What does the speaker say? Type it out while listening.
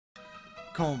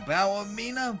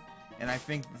Mina, and I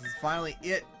think this is finally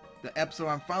it. The episode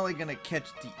I'm finally gonna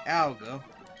catch Dialga,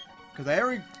 because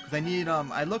I need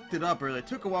I looked it up earlier. It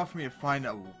took a while for me to find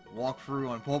a walkthrough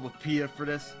on Bulbapedia for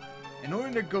this. In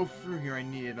order to go through here, I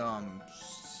needed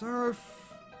Surf,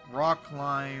 Rock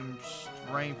Climb,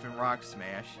 Strength, and Rock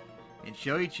Smash. And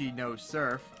Shoichi knows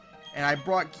Surf, and I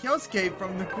brought Kyosuke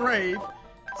from the grave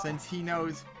since he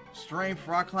knows Strength,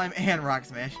 Rock Climb, and Rock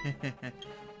Smash.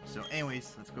 So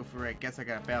anyways, let's go for it. I guess I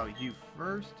gotta battle you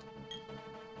first.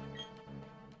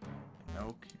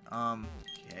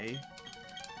 Okay.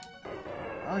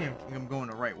 I don't even think I'm going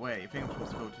the right way. I think I'm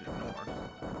supposed to go to the north.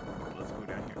 Let's go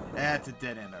down here. That's a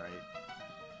dead end, alright.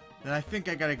 Then I think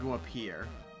I gotta go up here.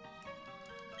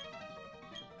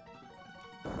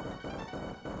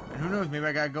 And who knows, maybe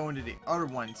I gotta go into the other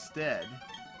one instead.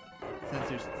 Since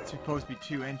there's supposed to be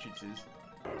two entrances.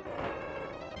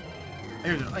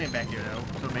 There's an onion back here though,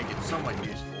 so make it somewhat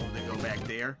useful to go back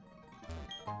there.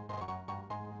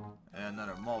 And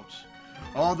another mulch.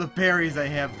 All the berries I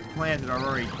have planted are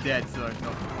already dead, so there's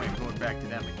no point going back to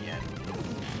them again.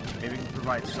 Maybe we can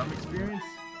provide some experience?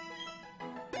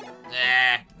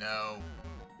 Nah, no.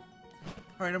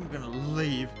 Alright, I'm gonna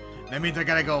leave. That means I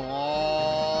gotta go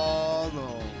all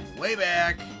the way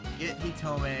back, get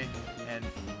Hitome, and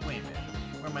wait a minute.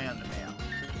 Where am I on the map?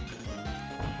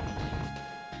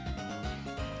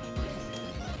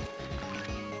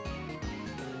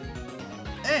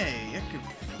 Hey, I could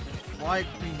fly,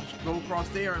 go across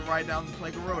there and ride down the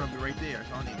Plague Road. I'll be right there,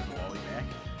 so I don't need to go all the way back.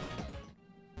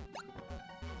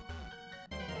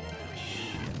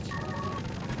 Shit.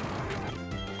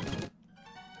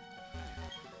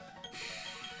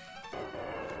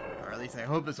 Or at least I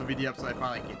hope this will be the episode I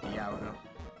finally get Dialga.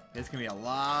 It's gonna be a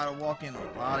lot of walking,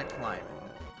 a lot of climbing.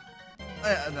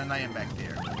 Then I am back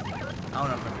there. I don't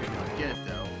know if I'm gonna be able to get it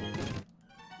though.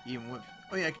 Even with,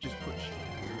 oh yeah, I could just push.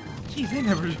 Jeez, they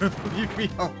never leave me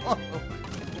alone.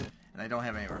 And I don't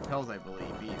have any repels, I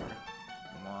believe, either.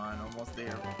 Come on, almost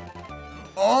there.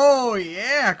 Oh,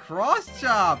 yeah, cross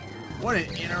chop. What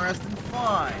an interesting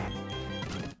find.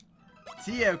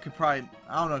 Tia could probably,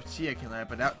 I don't know if Tia can learn it,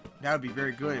 but that would be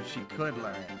very good if she could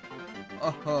learn it.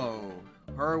 Oh,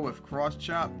 her with cross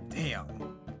chop? Damn.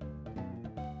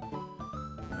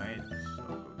 Alright, so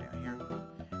go down here.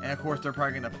 And of course, they're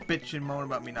probably going to bitch and moan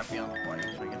about me not being on the bike,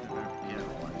 so I guess I better get on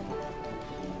the bike.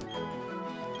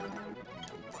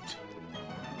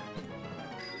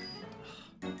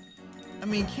 I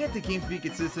mean, can't the games be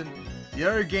consistent? The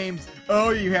other games,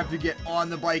 oh, you have to get on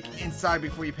the bike inside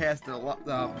before you pass the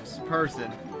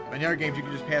person. But in the other games, you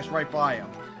can just pass right by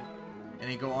them. And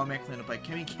then go automatically on the bike.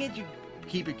 I mean, can't you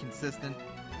keep it consistent?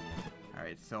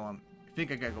 Alright, so, I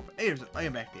think I gotta go. Hey, there's an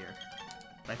item back there.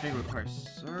 I think it requires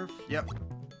surf. Yep.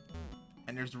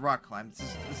 And there's the rock climb.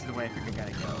 This is the way I think I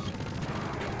gotta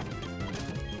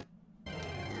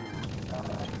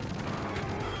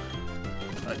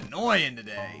go. Annoying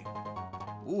today.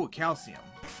 Ooh, calcium.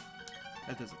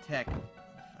 That does attack,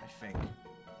 I think.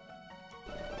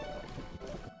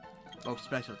 Oh,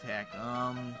 special attack.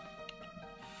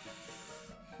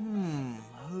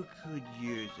 Who could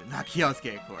use it? Not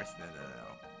Kyosuke, of course.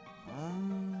 No.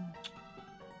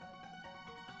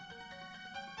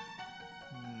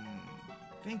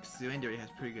 I think Suendori has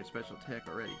pretty good special attack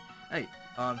already. Hey,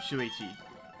 Shuichi.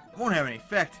 Won't have any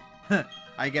effect.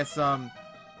 I guess,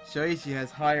 Shoichi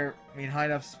has high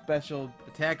enough special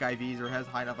attack IVs, or has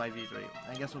high enough IVs, right?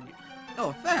 I guess we'll get no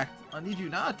effect. Need you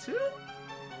not too?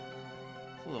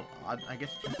 It's a little odd, I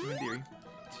guess, in theory.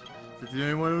 Since you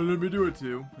didn't want to let me do it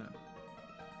too.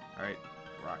 Alright,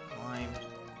 rock climb.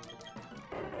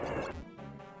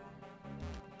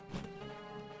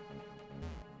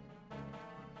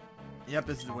 Yep,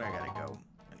 this is the way I gotta go.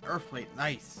 An earth plate,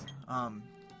 nice. Do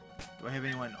I have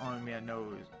anyone on me I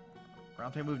know is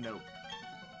ground type move? Nope.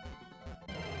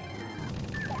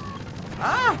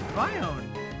 Ah, Fion!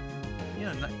 You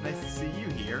know, nice to see you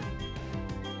here.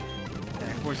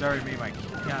 And of course, I already made my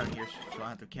count here, so I don't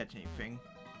have to catch anything.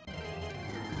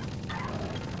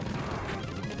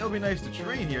 It would be nice to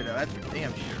train here, though, that's for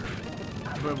damn sure.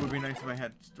 But it would be nice if I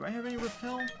had... Do I have any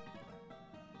repel?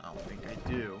 I don't think I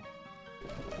do.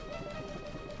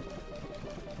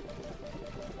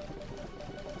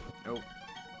 Nope.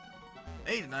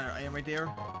 Hey, I am right there.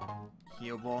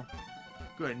 Heal ball.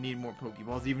 Good, I need more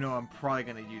Pokeballs, even though I'm probably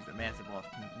going to use the Massive Ball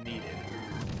if needed.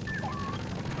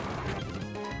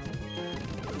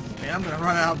 Man, I'm going to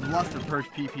run out of Luster Perch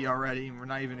PP already, and we're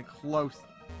not even close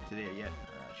to there yet.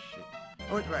 Ah, shit.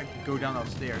 Oh, I can go down those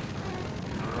stairs.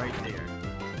 Right there.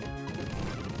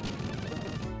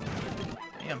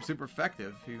 Damn, super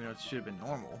effective, even though it should have been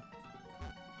normal.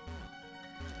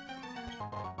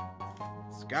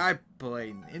 Guy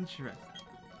blade. Interesting.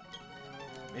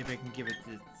 Maybe I can give it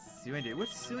to Suendary.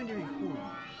 What's Suendary? Ooh,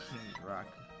 King's Rock.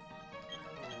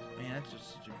 Man, that's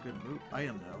just such a good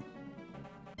item, though.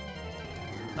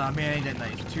 Oh man, ain't that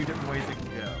nice. Two different ways it can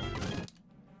go.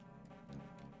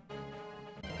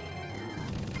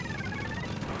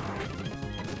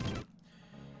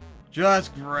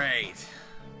 Just great.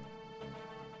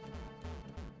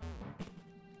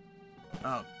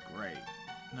 Oh, great.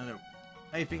 Another...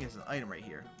 I think it's an item right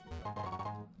here.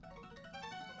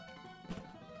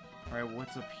 Alright,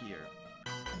 what's up here?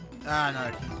 Ah,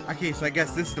 no. Okay, so I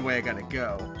guess this is the way I gotta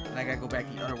go. And I gotta go back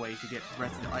the other way to get the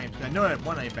rest of the items. I know that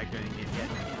one item back there I didn't get yet.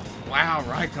 Wow,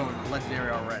 Raiko is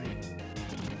legendary already.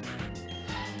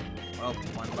 Well,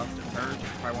 one left to her.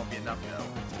 Probably won't be enough, though.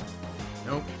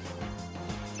 Nope.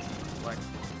 Like,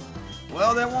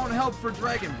 well, that won't help for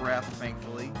Dragon Breath,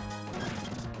 thankfully.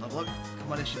 Level up.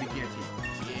 Come on, this should be guaranteed.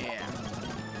 Yeah.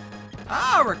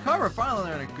 Ah, recover! Finally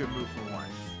learned a good move for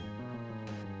once.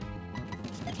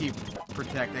 Keep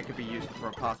protect, that could be used for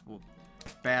a possible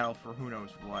battle for who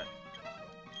knows what.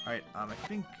 Alright, I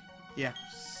think, yeah,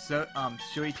 so,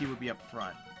 Shoichi would be up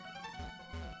front.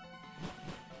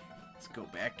 Let's go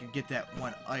back and get that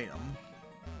one item.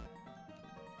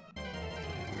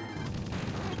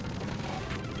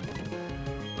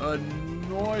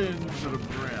 Annoying to the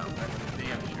brim, that's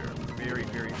damn sure. Very,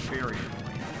 very, very annoying.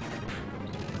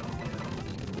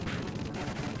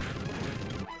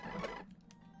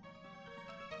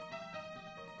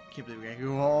 Can't believe we gotta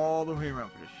go all the way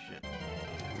around for this shit.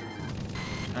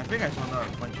 And I think I saw another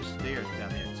bunch of stairs down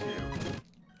there too.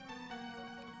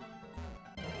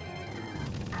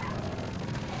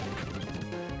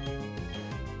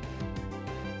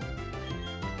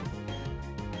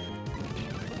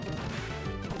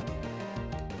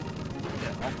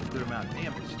 Yeah, awful good amount of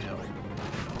damage still.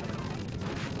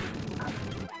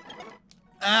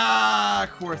 Ah,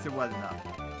 of course it was enough.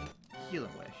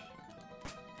 Healing wish.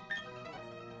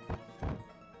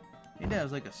 That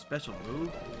was like a special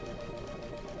move.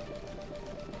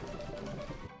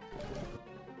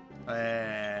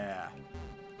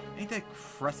 Ain't that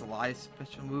Cressalize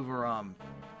special move or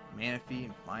Manaphy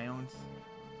and Fiones?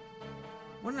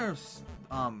 Wasn't there a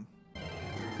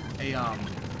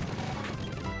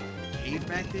cave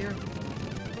back there?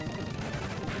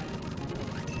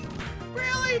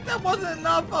 Really? That wasn't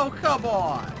enough? Oh, come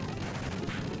on!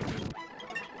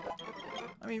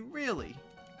 I mean, really?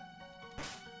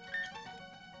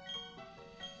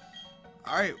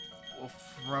 Alright, we'll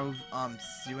throw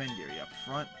Suendary up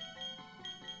front.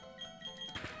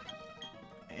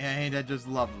 And ain't that just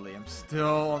lovely? I'm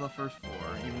still on the first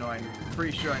floor, even though I'm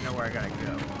pretty sure I know where I gotta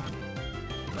go.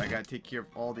 But I gotta take care of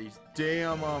all these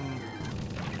damn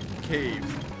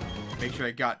caves. Make sure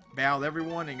I battled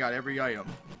everyone and got every item.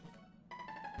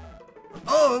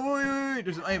 Oh, wait.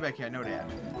 There's an item back here, I know that.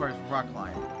 Of course, rock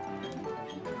climb.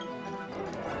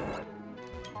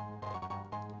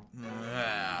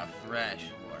 Fresh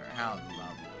water, how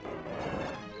lovely.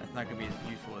 That's not gonna be as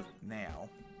useful as now.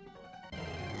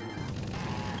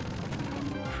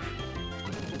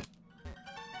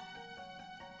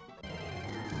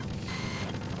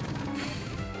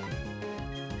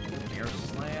 Air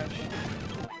slash.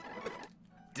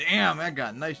 Damn, that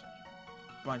got a nice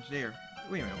bunch there.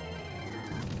 Wait a minute.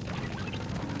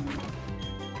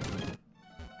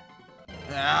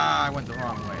 Ah, I went the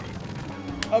wrong way.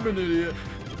 I'm an idiot.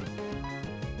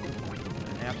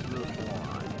 Absolute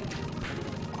moron.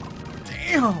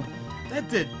 Damn! That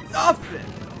did nothing!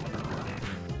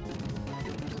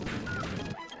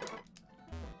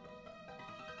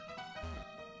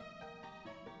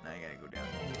 Now I gotta go down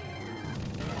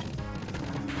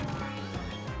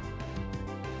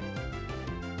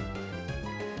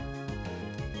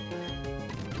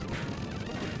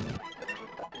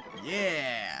here.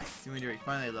 Yeah! Suendary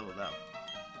finally leveled up.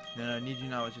 No, I need you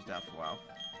now, it's just out for a while.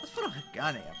 Let's put a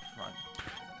Hagane up front.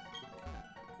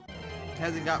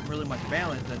 Hasn't gotten really much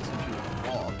balance since she was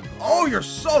involved. Oh, you're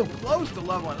so close to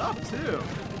leveling up too.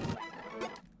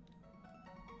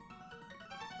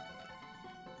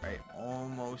 Right,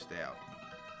 almost out.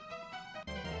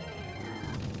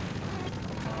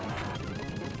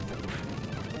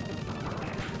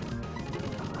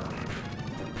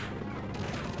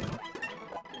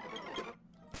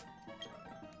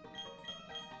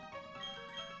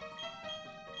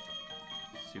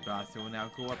 Tsubasa will now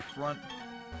go up front.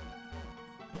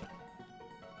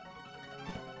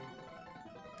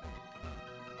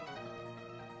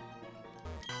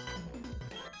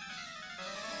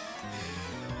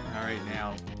 Alright,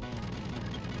 now.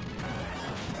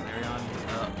 Carry on.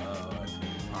 Uh-oh, that's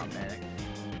automatic.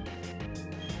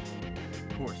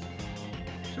 Of course.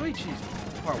 Shoichi's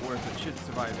part where it should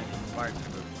survive any fire to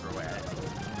throw at it.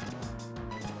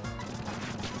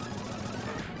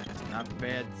 Not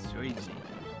bad, so easy.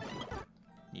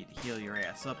 Need to heal your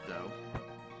ass up though.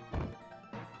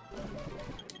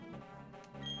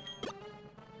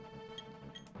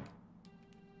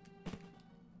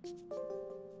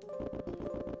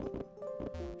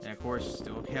 And of course,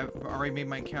 still have already made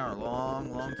my encounter a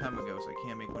long time ago, so I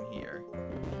can't make one here.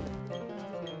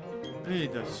 Hey,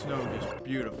 the snow is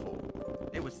beautiful.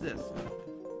 Hey, what's this?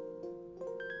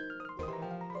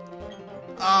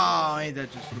 Oh, ain't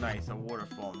that just nice? A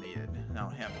waterfall needed. I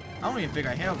don't even think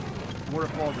I have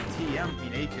waterfalls at TM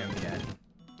being HM yet.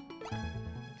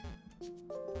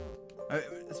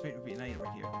 Let's make it be an item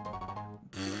right here.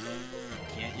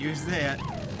 Can't use that.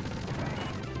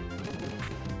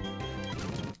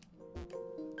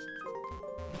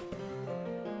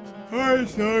 Alright,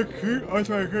 so I'll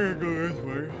try to go this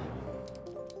way.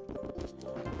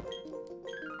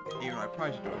 Even though I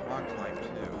probably should do a rock climb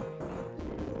too.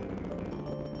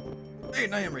 Hey,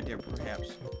 an item right there, perhaps.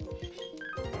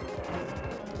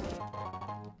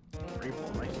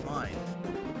 Rainbow, nice find.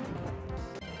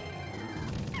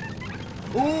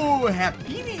 Ooh,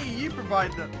 Happini!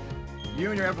 You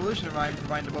and your evolution rhyme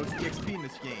provide the most EXP in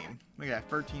this game. Look at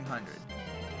that, 1,300.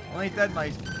 Well, ain't that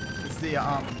nice to see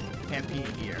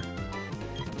Happini here.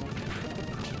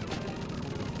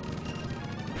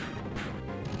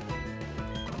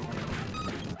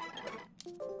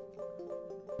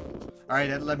 Alright,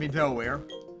 that let me know where.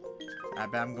 I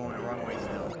bet I'm going the wrong way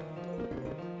still.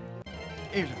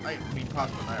 Here's an item,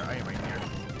 possible item right here.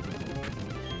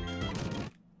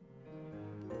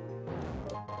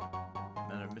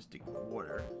 Another mystic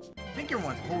water. I think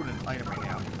everyone's holding an item right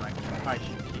now. I probably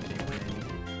shouldn't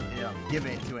keep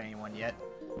giving it to anyone yet.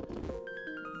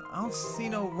 I don't see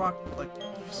no rock, like,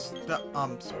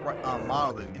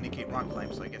 model that indicate rock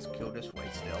climb, so I guess kill this way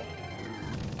still.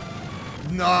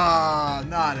 No,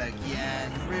 not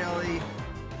again. Really?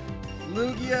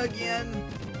 Lugia again?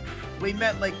 We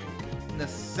met like in the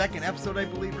second episode, I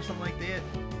believe, or something like that.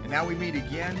 And now we meet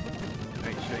again?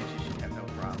 Alright, you should have no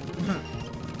problem.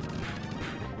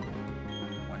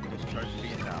 One discharge should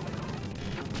be enough.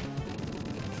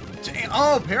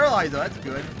 Oh, paralyzed though, that's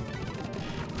good.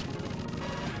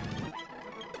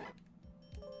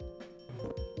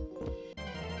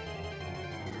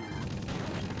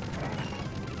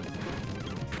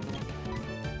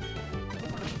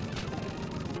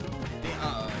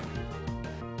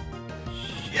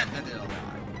 That did a lot.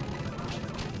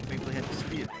 Thankfully had the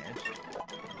speed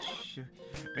advantage.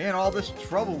 Man, all this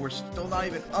trouble, we're still not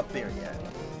even up there yet.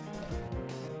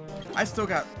 I still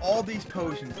got all these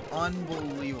potions.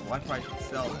 Unbelievable. I probably should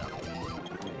sell them.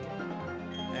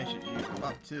 And I should use them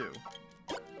up too.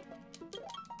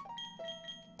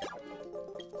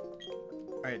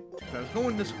 Alright, so I was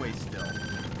going this way still.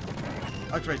 Oh,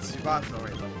 that's right, Subat's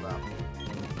already leveled up.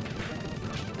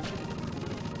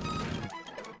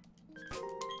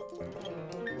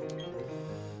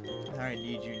 I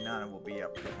need you now, we'll be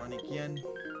up front again.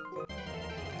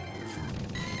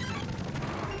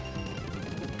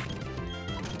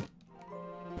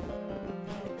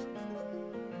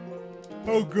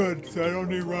 Oh good, so I don't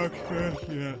need rocks fast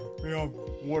yet. We have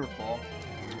waterfall.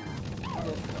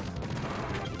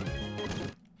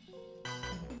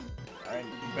 Alright,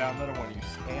 you found another one of you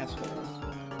assholes.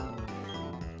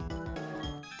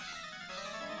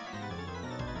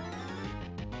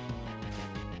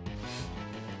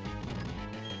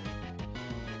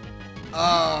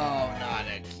 Oh, not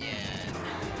again.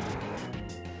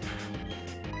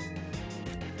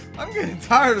 I'm getting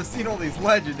tired of seeing all these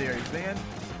legendaries, man.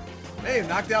 Hey,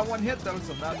 knocked out one hit though,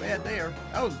 so not bad there.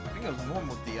 I think it was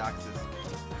normal Deoxys.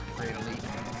 Cradily.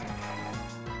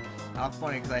 How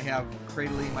funny, because I have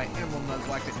Cradily, my emblem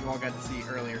Nuzlocke that you all got to see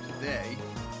earlier today.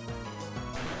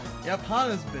 Yep,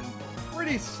 Hana's been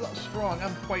pretty strong.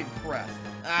 I'm quite impressed.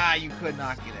 Ah, you could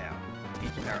knock it out.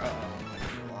 Uh-oh.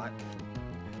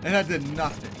 And that did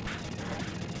nothing.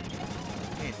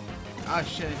 Man. Ah,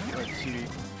 shit. Oh, Chiri.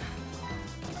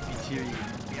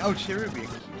 Oh, Cherubi. I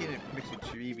keep getting it mixed with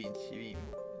Chiribi and Chiri.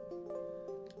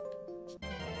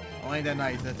 Oh, ain't that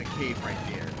nice? That's a cave right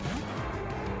there.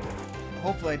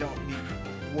 Hopefully I don't need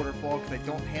waterfall, because I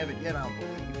don't have it yet, I don't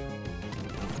believe.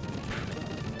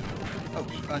 Oh,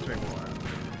 that's right.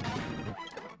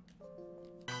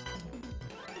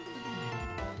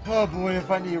 Oh boy, if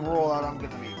I need rollout, I'm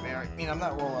gonna be I'm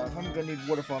not rollout. If I'm gonna need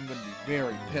waterfall, I'm gonna be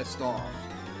very pissed off.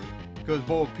 Because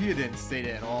Boapia didn't say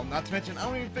that at all. Not to mention, I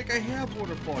don't even think I have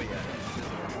waterfall yet.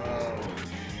 Oh,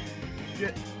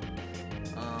 shit.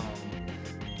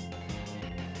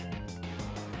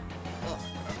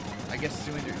 I guess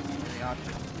Cylinder is the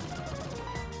option.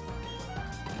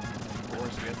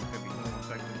 so I guess it's gonna be more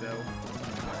effective though.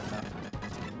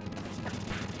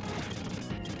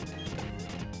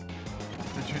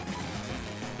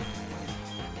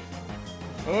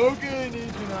 Okay,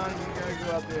 Ninja, you gotta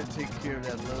go out there and take care of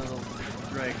that little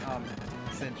drag,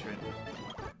 Centrin.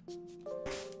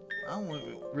 I don't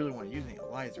really want to use any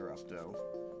Eliza up though.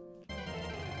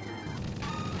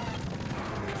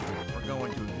 We're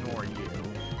going to ignore you.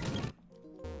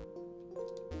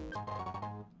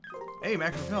 Hey,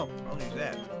 maximum help. I'll use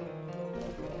that.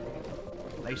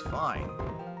 Nice find.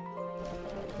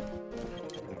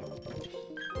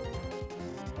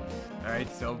 Alright,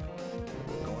 so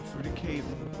going through the cave.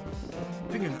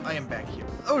 I think I am back here.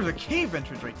 Oh, there's a cave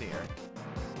entrance right there.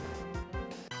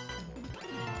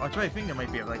 Oh, that's right. I think there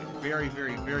might be like a very,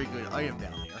 very, very good item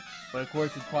down there. But of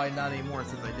course, it's probably not anymore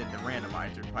since I did the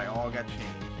randomizer. Probably all got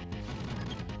changed.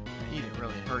 He didn't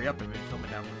really hurry up. I've been filming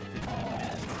now for 15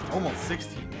 minutes. Almost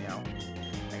 16 now.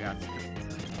 I got.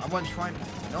 I wasn't trying.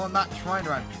 No, I'm not trying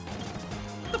to run.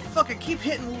 What the fuck? I keep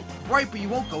hitting right, but you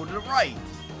won't go to the right.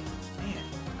 Man.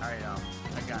 Alright,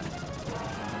 I got it.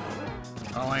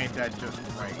 Oh, ain't that just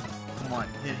great? Come on,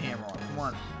 hit hammer on. Come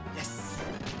on. Yes!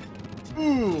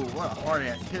 Ooh, what a hard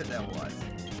ass hit that was.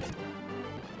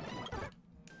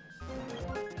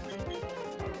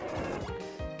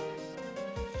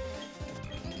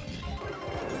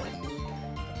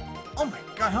 Oh my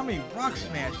god, how many rock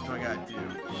smashes do I gotta do?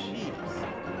 Jeez.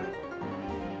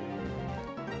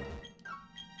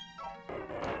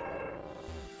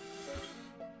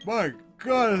 My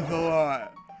god, it's a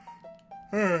lot.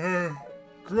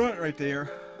 Grunt right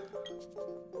there.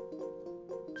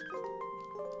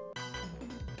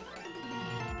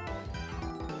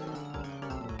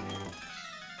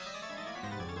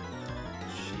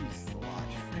 Jeez, a lot of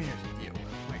trainers to deal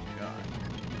with. My god.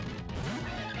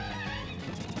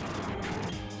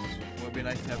 Would be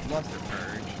nice to have Luster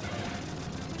Purge.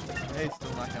 Hey,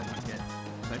 still not got one hit.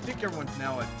 So I think everyone's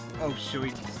now at. Oh,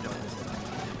 Shuichi's still this time.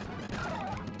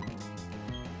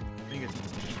 I think it's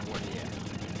short, yeah.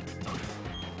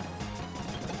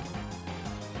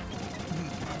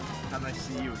 How nice to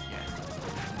see you again.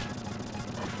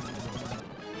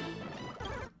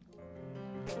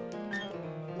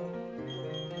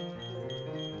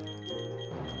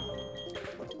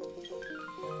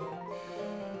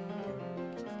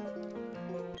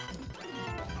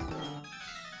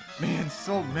 Man,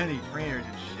 so many trainers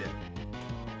and shit.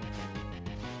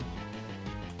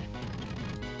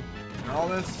 And all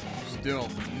this, still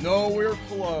nowhere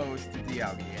close to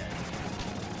Dialga yet.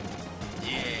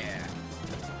 Yeah.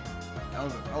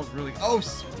 That was really. Oh!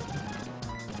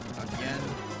 Again.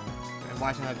 And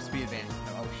watch him have speed advantage.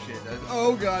 Oh shit.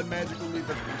 Oh god, magical leap.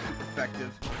 That's super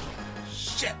effective.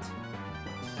 Shit!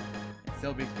 And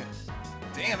still be good.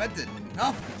 Damn, that did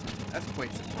nothing. That's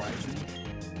quite surprising.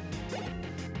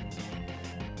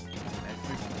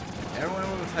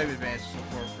 Everyone with a type advantage so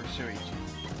far for Shuichi.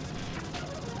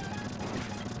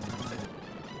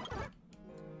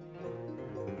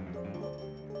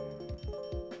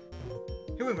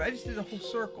 Hey, wait, I just did a whole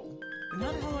circle. And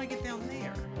how the hell do I get down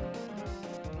there?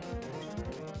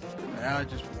 Now it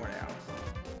just worn out.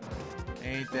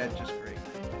 Ain't that just great?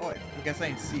 Oh, I guess I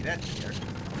didn't see that here.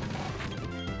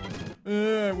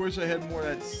 I wish I had more of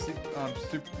that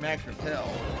super max repel.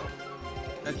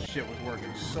 That shit was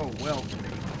working so well for me.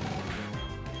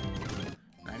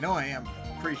 I know I am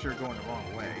pretty sure going the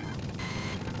wrong way.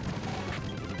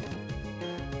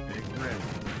 Big rip.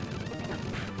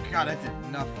 God, that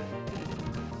did nothing.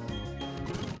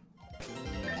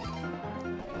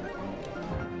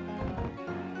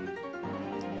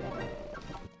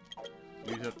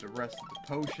 Use up the rest of the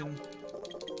potion.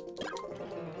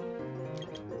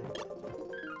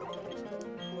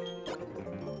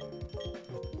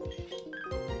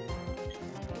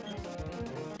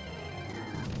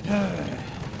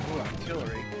 Ooh,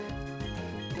 artillery.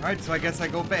 Alright, so I guess I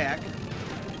go back.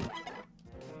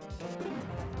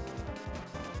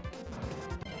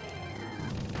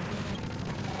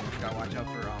 Gotta watch out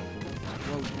for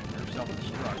explosion or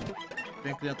self-destruct. Thankfully,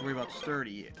 I don't have to worry about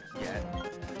sturdy yet.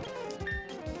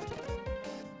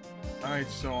 Alright,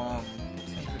 so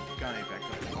got any back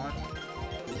up front.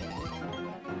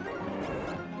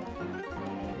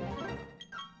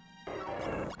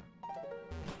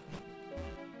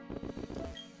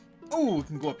 Oh, we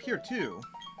can go up here too.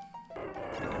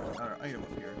 Another item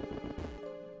up here.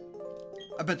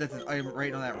 I bet that's an item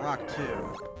right on that rock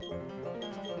too.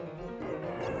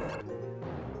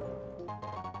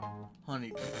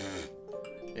 Honey.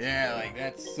 Yeah, like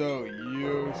that's so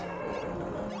useful.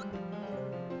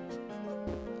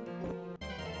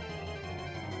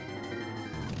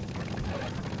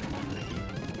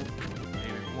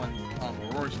 Maybe one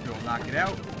Roar Spill will knock it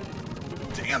out.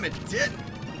 Damn, it did!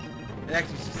 It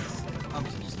actually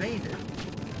sustained it.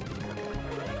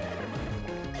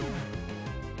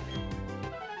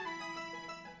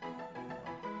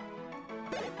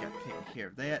 Got taken care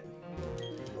of that.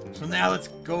 So now let's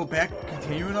go back,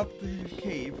 continuing up the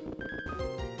cave.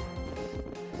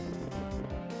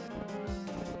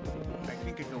 I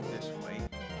think I go this way.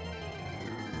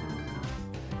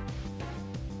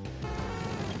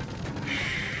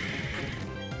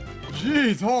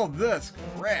 Jeez, all this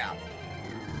crap.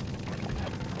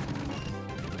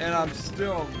 And I'm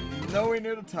still nowhere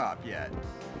near the top yet.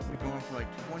 We're going for like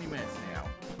 20 minutes now.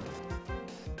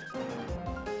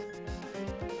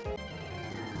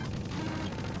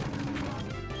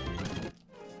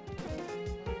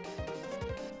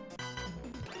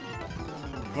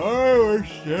 Oh, we're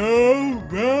still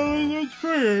rolling the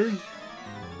tree.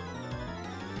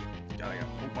 God, I got a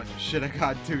whole bunch of shit I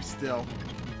gotta do still.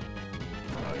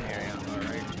 Oh, yeah, I am.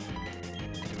 Alright.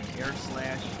 Doing air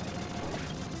slash.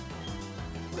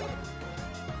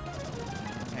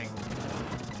 Hang.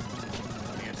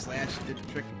 Air slash did the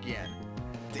trick again.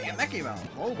 Damn, that gave out a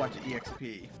whole bunch of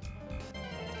EXP.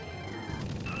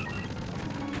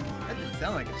 That didn't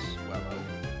sound like a swallow.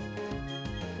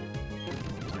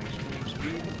 Extreme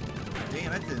speed.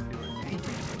 Damn, that didn't do anything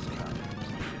this time.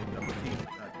 Double team.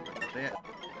 That.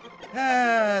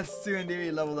 Ah,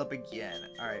 Tsundere leveled up again.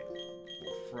 Alright.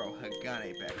 We'll throw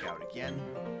Hagane back out again.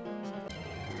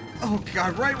 Oh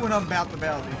god, right when I'm about to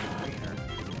battle the trainer.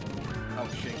 Oh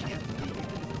shit, can't leave.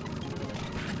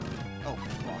 Oh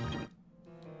fuck.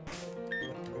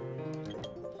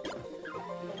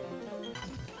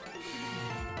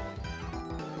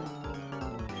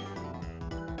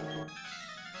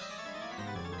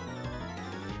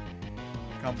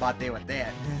 Combate with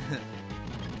that.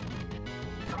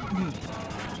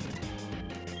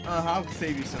 I'll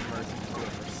save you some mercy to do a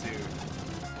pursuit.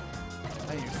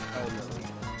 I use elderly.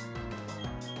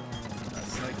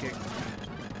 Psychic.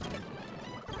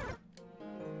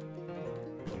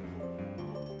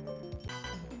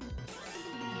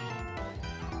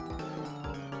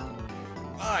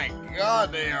 My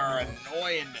god, they are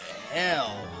annoying to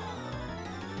hell.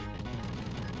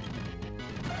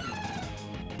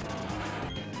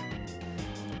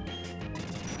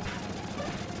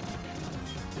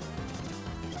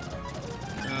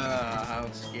 How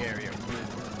scary.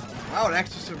 Wow, it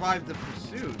actually survived the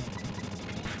pursuit.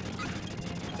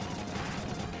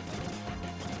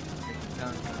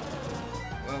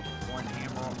 Well, one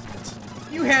hammer.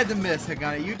 You had to miss,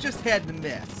 Hagane. You just had to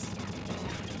miss.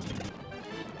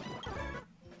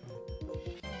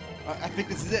 I think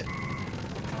this is it.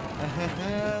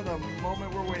 The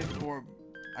moment we're waiting for.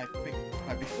 I think.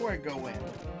 Before I go in,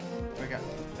 I got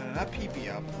not PP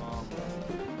up.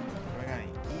 I got any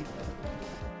ether.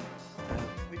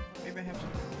 Maybe I have some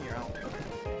here. I don't think.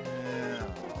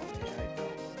 Yeah, I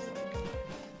don't.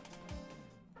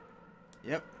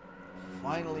 Yep.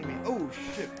 Finally me. Oh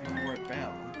shit! Before it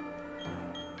bound.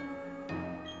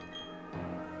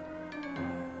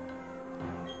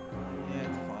 Yeah,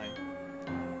 it's fine.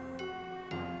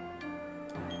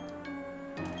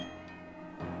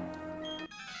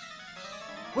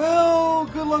 Well,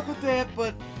 good luck with that,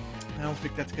 but I don't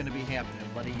think that's gonna be happening,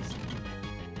 buddies.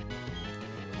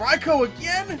 Raikou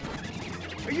again?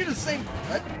 Are you the same?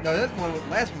 No, that one.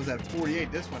 Last one was at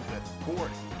 48. This one's at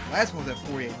 40. Last one was at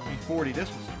 48. 40. This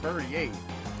was 38.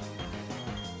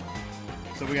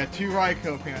 So we got 2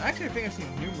 Raikou appearing. Actually, I think I've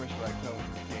seen numerous Raikou in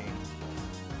this game.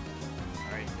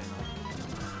 Alright, then.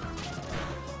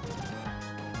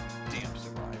 Damn,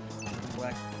 survived.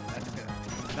 Reflect. That's good.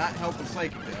 Not help with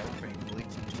Psychic, though, thankfully.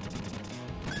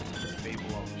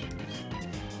 Fable all the shoes.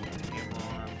 Hammer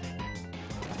arm.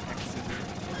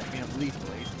 I mean, a Leaf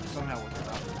Blade. Somehow with it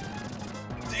up.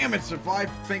 Damn, it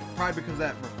survived. Probably because of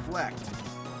that reflect.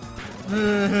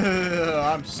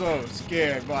 I'm so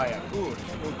scared by it. Ooh,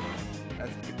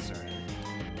 that's concerning.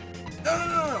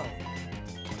 No!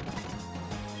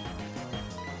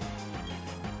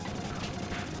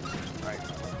 Alright,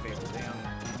 Fable down.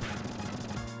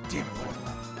 Damn it, what?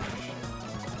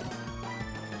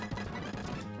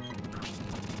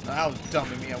 That was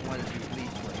dumb of me. I wanted to do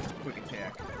Leaf Blade. Quick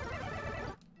attack.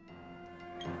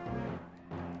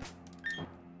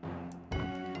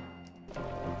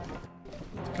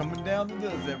 Coming down to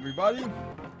this, everybody.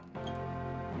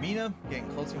 Mina getting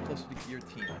closer and closer to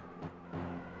Giratina.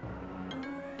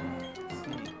 Let's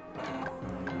see.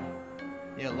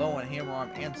 Yeah, low on Hammer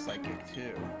Arm and Psychic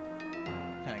too.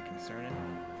 Kind of concerning.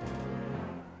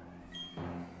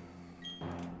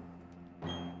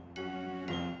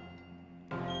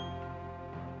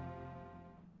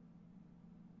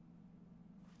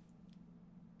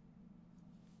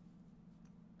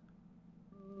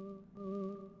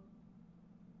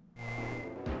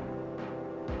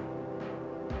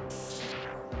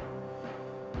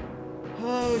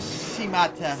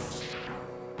 Shimata.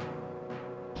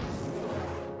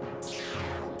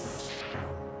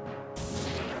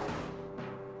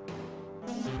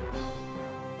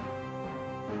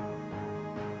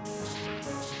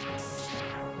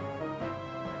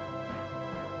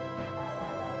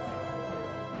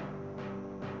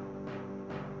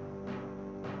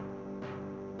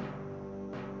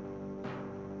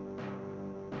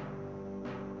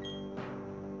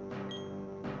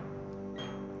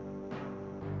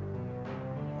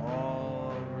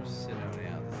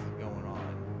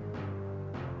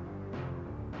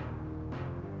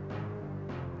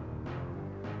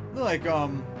 Like,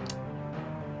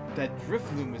 that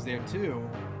drift loom is there too.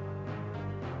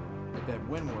 Like that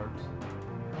wind works.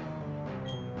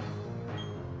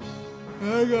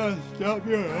 I gotta stop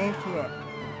your alpha.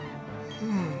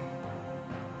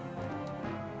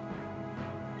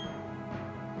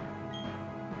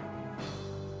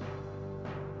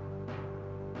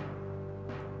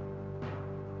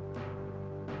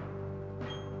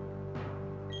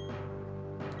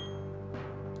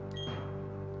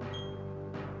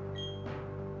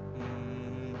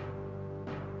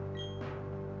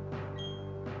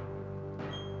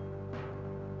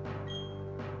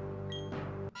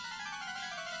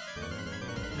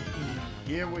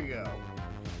 Here we go.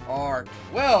 Our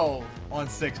 12 on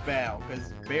 6 battle,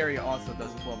 because Barry also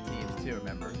does 12 teams too,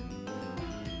 remember?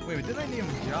 Wait, but did I name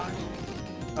him Josh?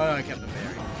 Oh no, I kept him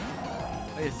Barry.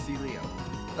 Oh, yeah, see Leo.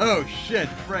 Oh shit,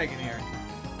 Dragon here.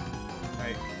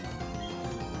 Alright.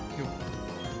 He's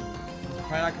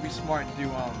probably not gonna be smart to do,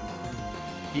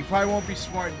 he probably won't be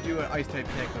smart to do an ice type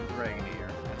pick on Dragon here.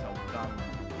 That's how dumb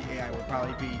the AI will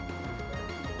probably be.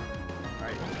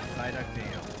 Alright, side up down.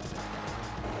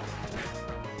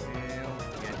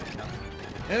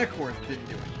 And of course, didn't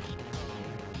do it.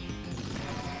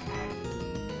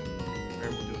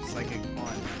 Alright, we'll do a psychic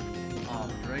on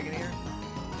Dragon here.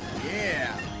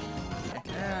 Yeah!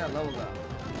 Yeah, level up.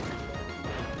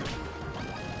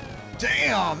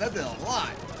 Damn, that did a lot!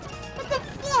 What the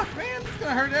fuck, man? That's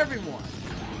gonna hurt everyone!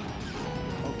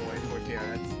 Oh boy,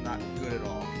 Torterra, that's not good at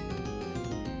all.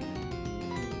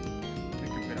 I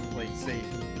think I'm gonna play safe.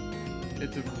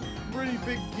 It's a pretty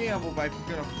big gamble, but I'm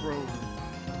gonna throw...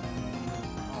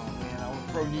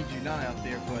 Throw Niju9 out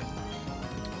there, but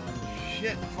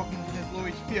shit, fucking has low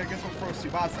HP. I guess I'll throw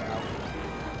Tsubasa out.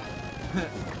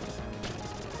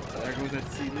 There goes that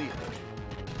C lead.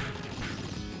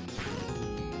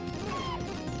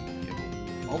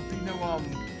 Hopefully no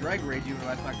drag rage, even though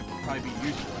that's not gonna probably be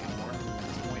useful anymore at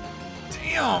this point.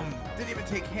 Damn! Didn't even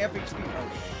take half HP. Oh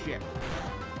shit.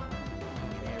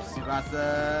 Here's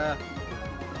Tsubasa.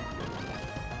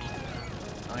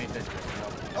 I ain't that good.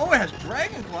 Oh, it has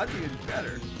Dragon Claw, that's even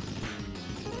better.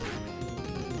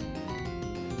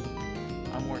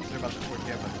 I'm more excited about the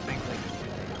Torterra, but the thing like this.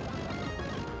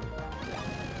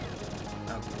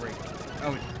 Oh, great.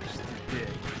 Oh, it just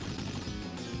did.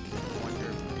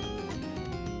 Wonder.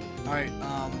 Alright,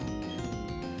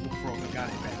 we'll throw the guy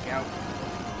back out.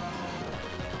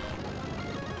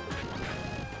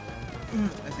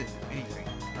 That's just anything.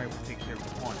 Alright, we'll take care of the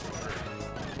pawn.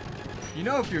 You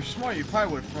know, if you're smart, you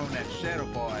probably would have thrown that Shadow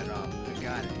Ball at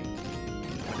Hagane.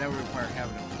 But that would require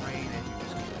having a brain, and you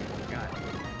just can't Hagane.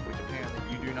 Which apparently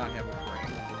you do not have a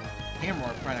brain. Hammer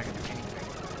are probably not going to do anything.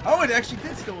 Oh, it actually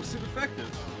did still. It was super effective.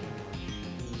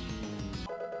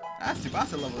 Ah,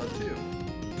 Tsubasa leveled up too.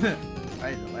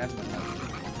 Right, the last one.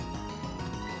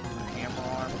 A hammer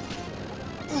arm.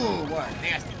 Ooh, what a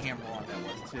nasty hammer arm that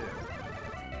was too.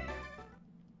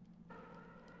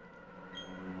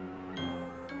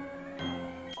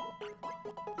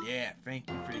 Yeah, thank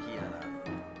you for the heal.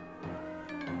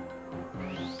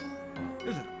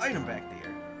 There's an item back there.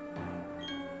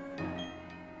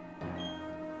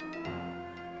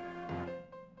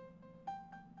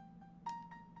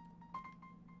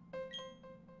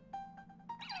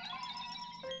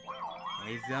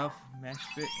 Azelf,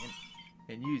 Mashfit,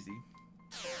 and Yuzi.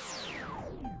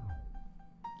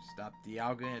 Stop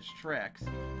Dialga in its tracks.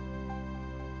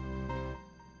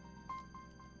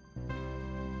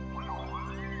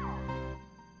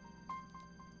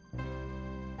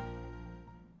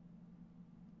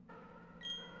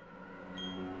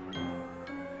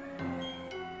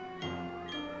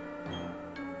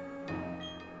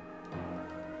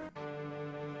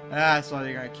 Ah, so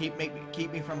they're gonna keep me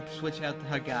from switching out to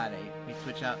Hagane. Me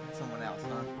switch out to someone else,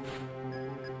 huh?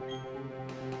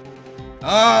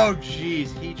 Oh,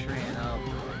 jeez, Heatran. Oh,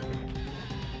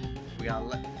 we got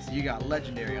so you got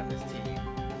legendary on this team.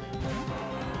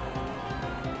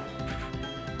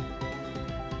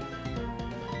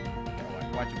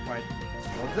 Watch it fight.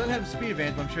 Well, it doesn't have a speed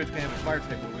advantage, but I'm sure it's gonna have a fire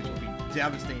type, which will be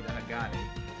devastating to Hagane.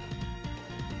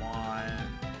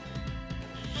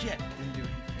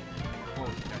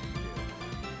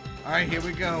 Alright, here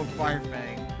we go. Fire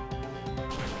Fang.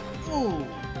 Ooh.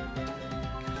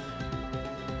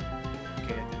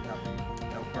 Okay, I did nothing.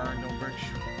 No burn, no burn.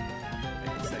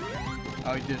 Wait a second.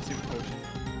 Oh, he did a super potion.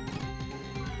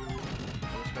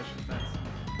 No special defense.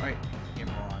 Alright,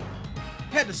 hammer on.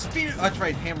 Had to speed it. Oh, that's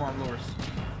right, hammer on lower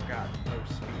speed. Forgot. Lower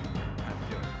speed. Time to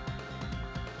do it.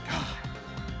 God.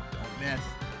 Don't miss.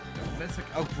 Don't miss.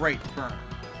 Oh, great. Burn.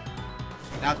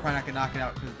 Now it's probably not going to knock it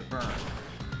out because of the burn.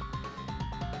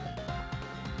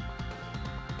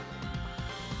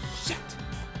 Shit!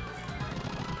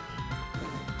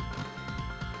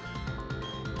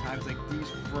 Times like these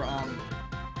for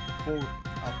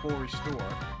full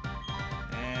restore.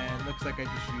 And looks like I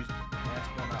just used the last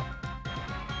one up.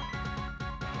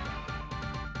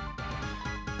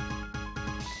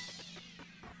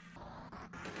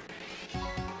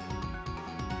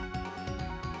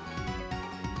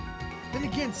 Then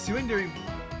again, Suindari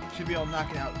should be able to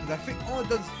knock it out, because I think all it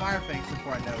does is Fire Fang so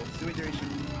far I know. Suindari should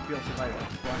be able to survive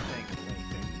one thing or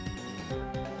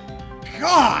anything.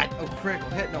 God! Oh, critical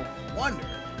hit, no wonder.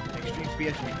 Extreme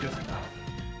speed should be just enough.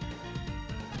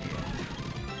 Yeah.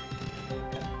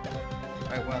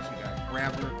 Alright, what else we got?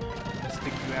 Graveler,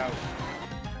 stick you out.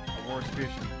 Aurora Sphere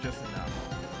should be just enough.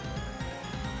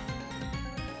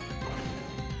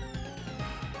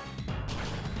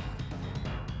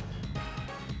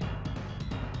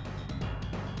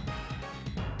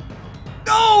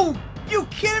 No! You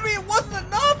kidding me? It wasn't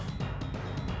enough?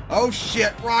 Oh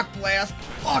shit, Rock Blast.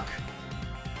 Fuck.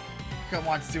 Come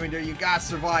on, Suindari, you gotta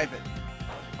survive it.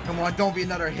 Come on, don't be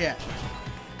another hit.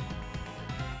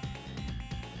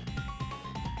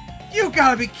 You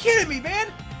gotta be kidding me,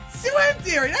 man!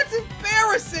 Suindari, that's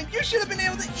embarrassing! You should have been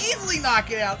able to easily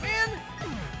knock it out, man!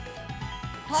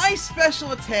 High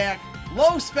special attack,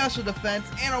 low special defense,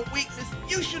 and a weakness.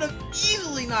 You should have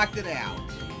easily knocked it out.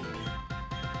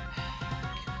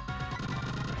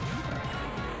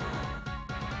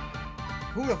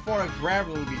 Who would have thought a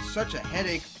Graveler would be such a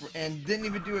headache and didn't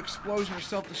even do explosion or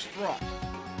self-destruct?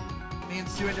 Man,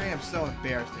 Suindari, I'm so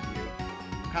embarrassed of you.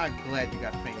 I'm kind of glad you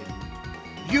got fainted.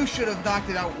 You should have knocked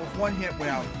it out with one hit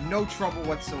without no trouble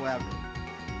whatsoever.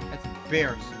 That's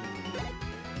embarrassing.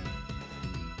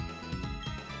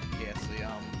 Yeah, see,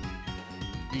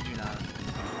 need you not.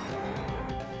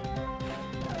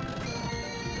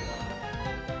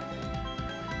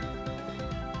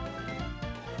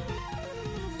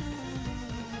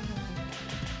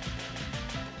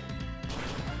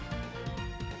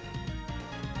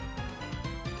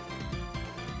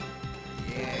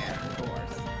 Yeah, of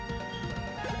course.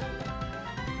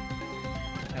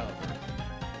 Hell.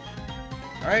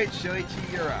 Alright,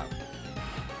 Shoichi, you're up.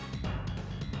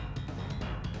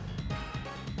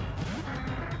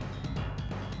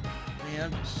 Man,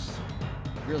 I'm just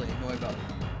really annoyed about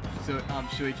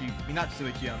Shoichi, not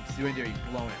Shoichi, Suindari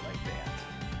blowing it like that.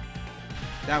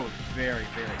 That was very,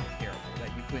 very terrible that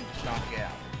you couldn't just knock it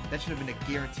out. That should have been a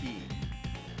guarantee.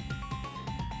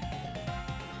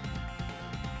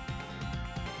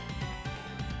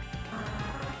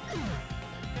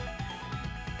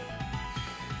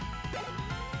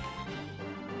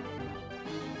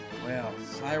 Well,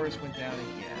 Cyrus went down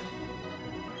again.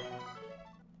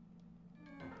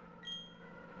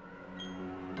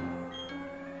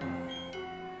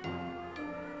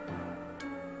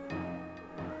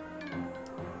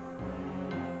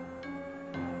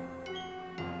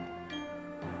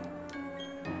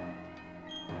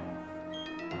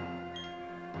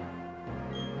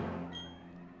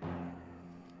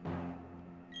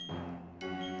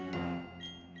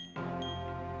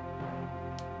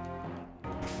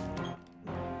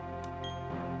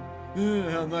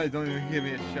 Hell no, don't even give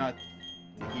me a shot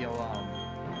to heal, Hagane.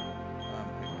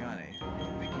 I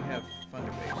don't think you have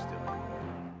Thunder Wave still anymore.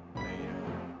 Yeah,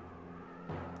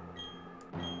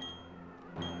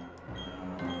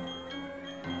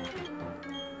 you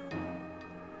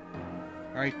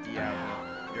Alright,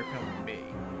 Dialga. You're coming with me.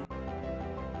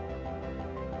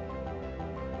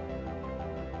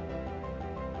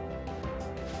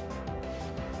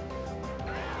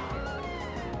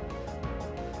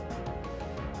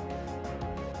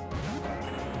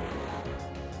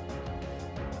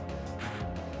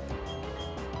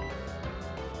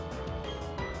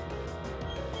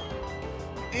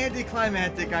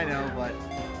 Anticlimactic, I know, but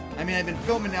I mean, I've been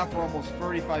filming now for almost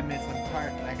 35 minutes. I'm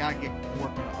tired, and I gotta get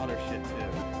working on other shit too.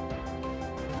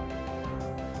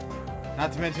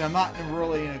 Not to mention, I'm not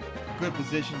really in a good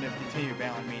position to continue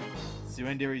battling. I mean,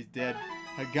 Suindari's dead,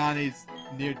 Hagane's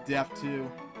near death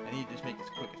too. I need to just make this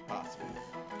quick as possible.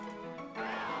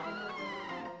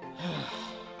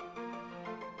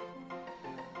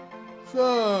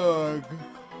 So,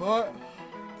 what?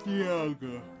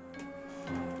 Dialga.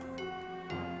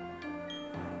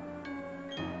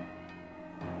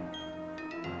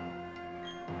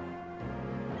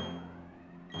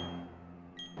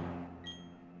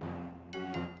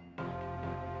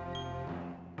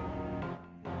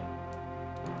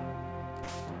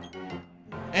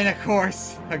 And of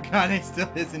course, Agane still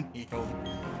isn't healed.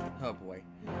 Oh boy.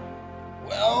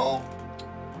 Well,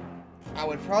 I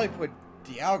would probably put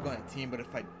Dialga on the team, but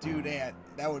if I do that,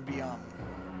 that would be 2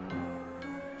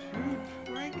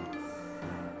 dragons?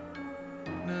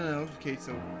 No, okay,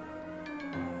 so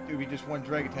it would be just 1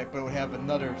 dragon type, but it would have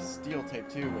another steel type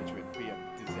too, which would be a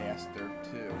disaster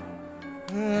too.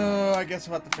 I guess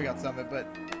we'll have to figure out something, but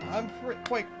I'm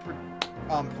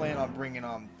planning on bringing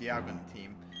Dialga on the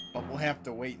team. But we'll have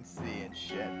to wait and see and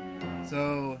shit.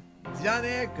 So, it's done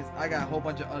there, because I got a whole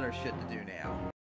bunch of other shit to do now.